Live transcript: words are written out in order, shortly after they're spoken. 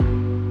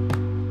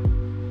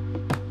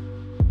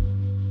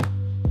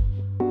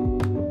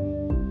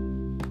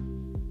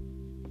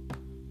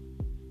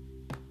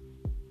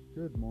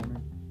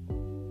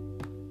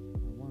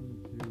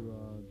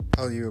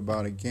you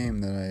about a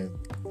game that I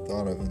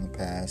thought of in the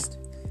past.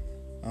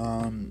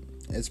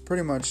 It's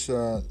pretty much,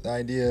 the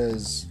idea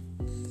is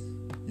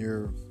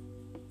you're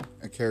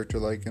a character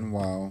like in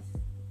WoW.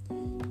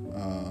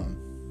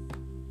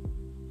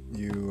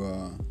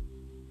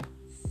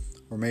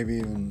 Or maybe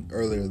even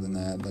earlier than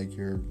that, like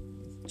you're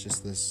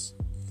just this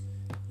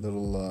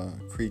little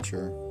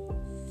creature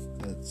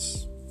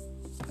that's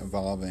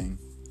evolving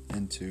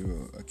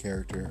into a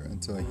character,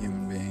 into a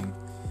human being,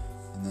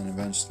 and then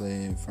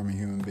eventually from a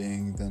human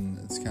being, then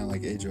it's kind of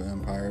like Age of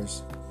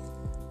Empires.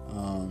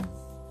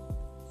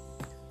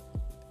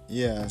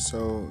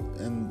 So,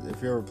 and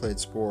if you ever played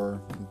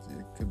Spore,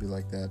 it could be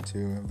like that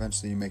too.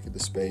 Eventually you make it to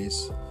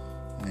space,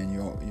 and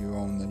you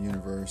own the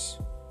universe,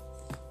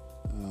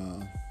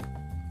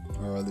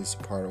 or at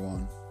least part of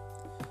one.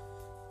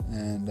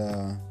 And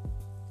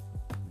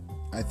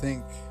I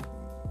think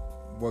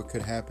what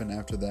could happen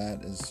after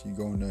that is you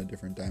go into a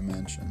different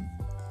dimension,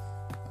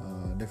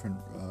 different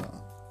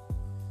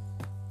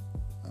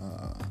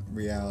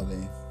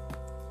reality,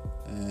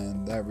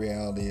 and that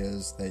reality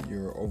is that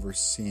you're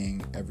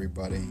overseeing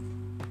everybody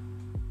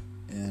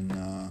in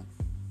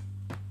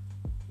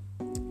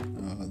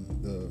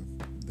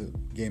the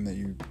game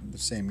the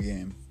same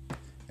game,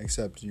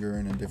 except you're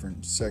in a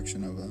different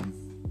section of them,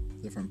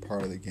 different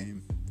part of the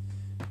game.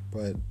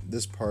 But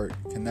this part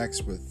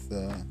connects with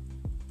the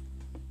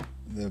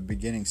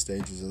beginning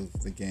stages of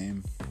the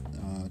game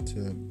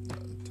to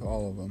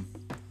all of them.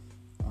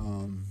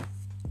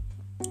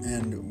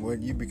 And what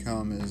you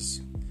become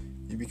is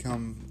you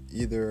become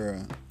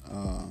either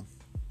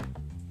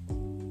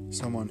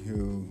someone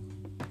who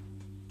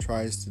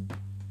tries to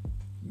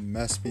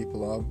mess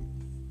people up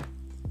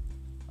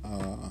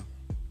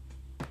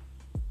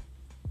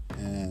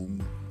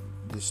and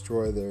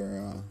destroy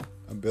their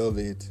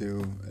ability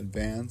to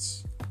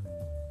advance,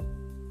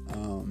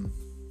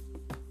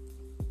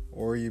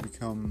 or you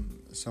become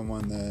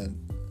someone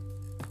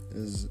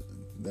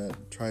that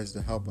tries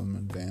to help them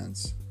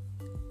advance.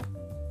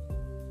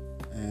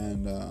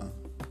 And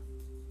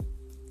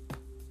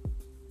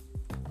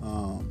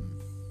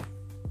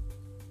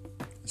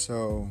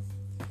so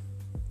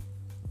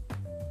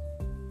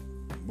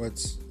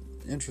what's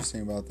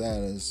interesting about that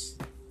is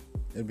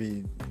it'd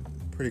be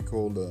pretty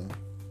cool to,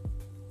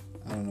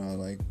 I don't know,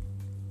 like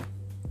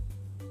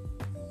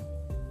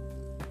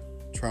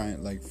try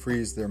and like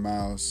freeze their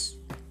mouse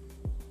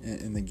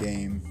in the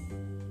game,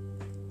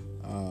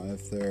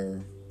 if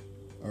they're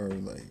or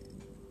like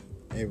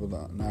able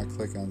to not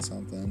click on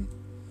something,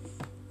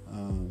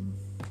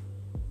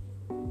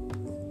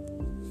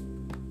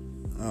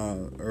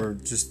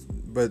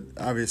 but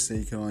obviously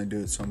you can only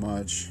do it so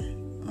much,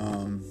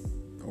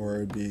 or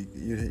it'd be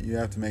you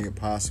have to make it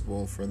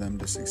possible for them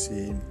to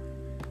succeed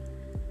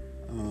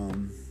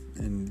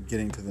in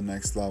getting to the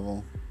next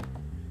level.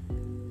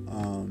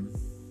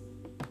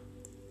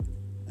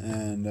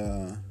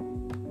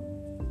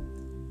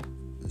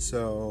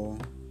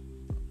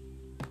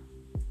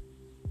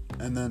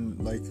 And then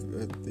like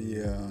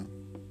the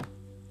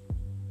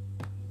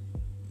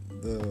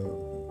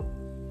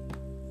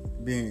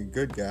being a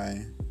good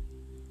guy,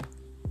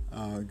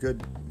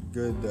 good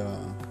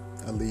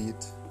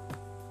elite,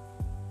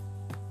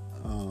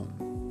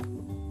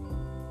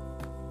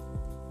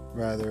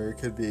 rather it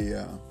could be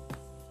an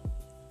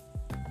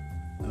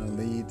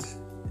elite.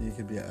 You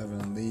could be an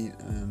elite,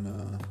 and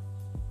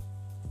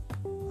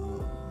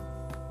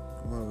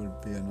what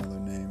would be another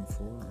name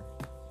for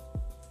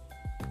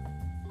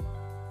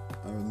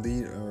an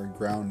elite or a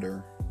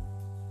grounder?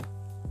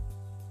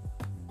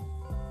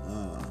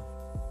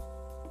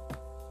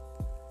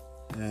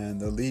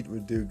 And the elite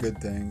would do good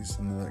things,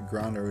 and the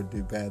grounder would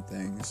do bad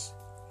things,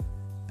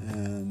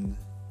 and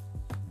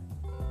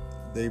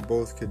they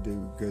both could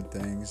do good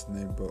things, and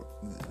they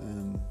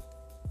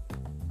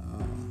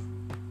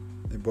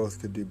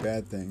both could do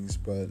bad things,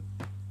 but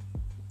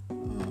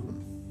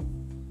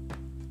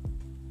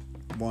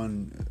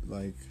one,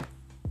 like,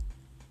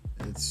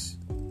 it's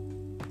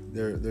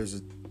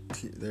there's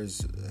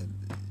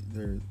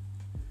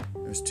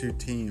two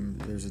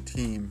teams. There's a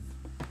team,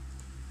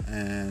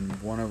 and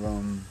one of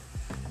them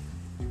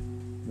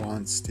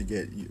wants to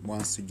get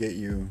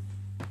you,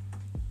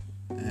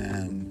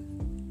 and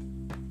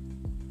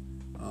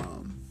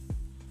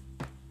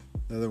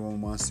the other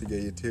one wants to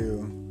get you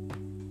too,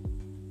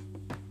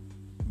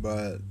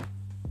 but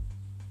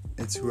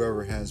it's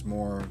whoever has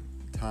more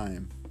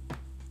time.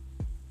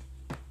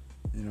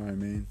 You know what I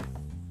mean?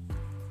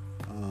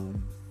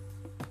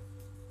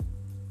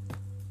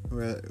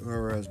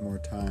 Whoever has more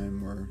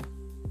time, or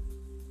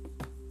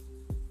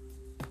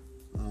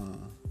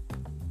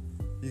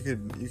you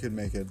could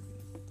make it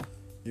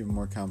even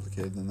more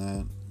complicated than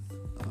that.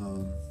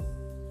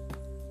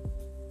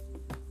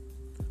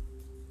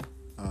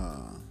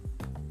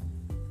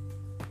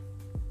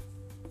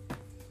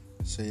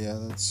 So yeah,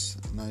 that's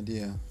an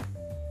idea.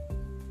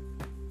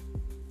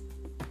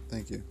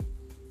 Thank you.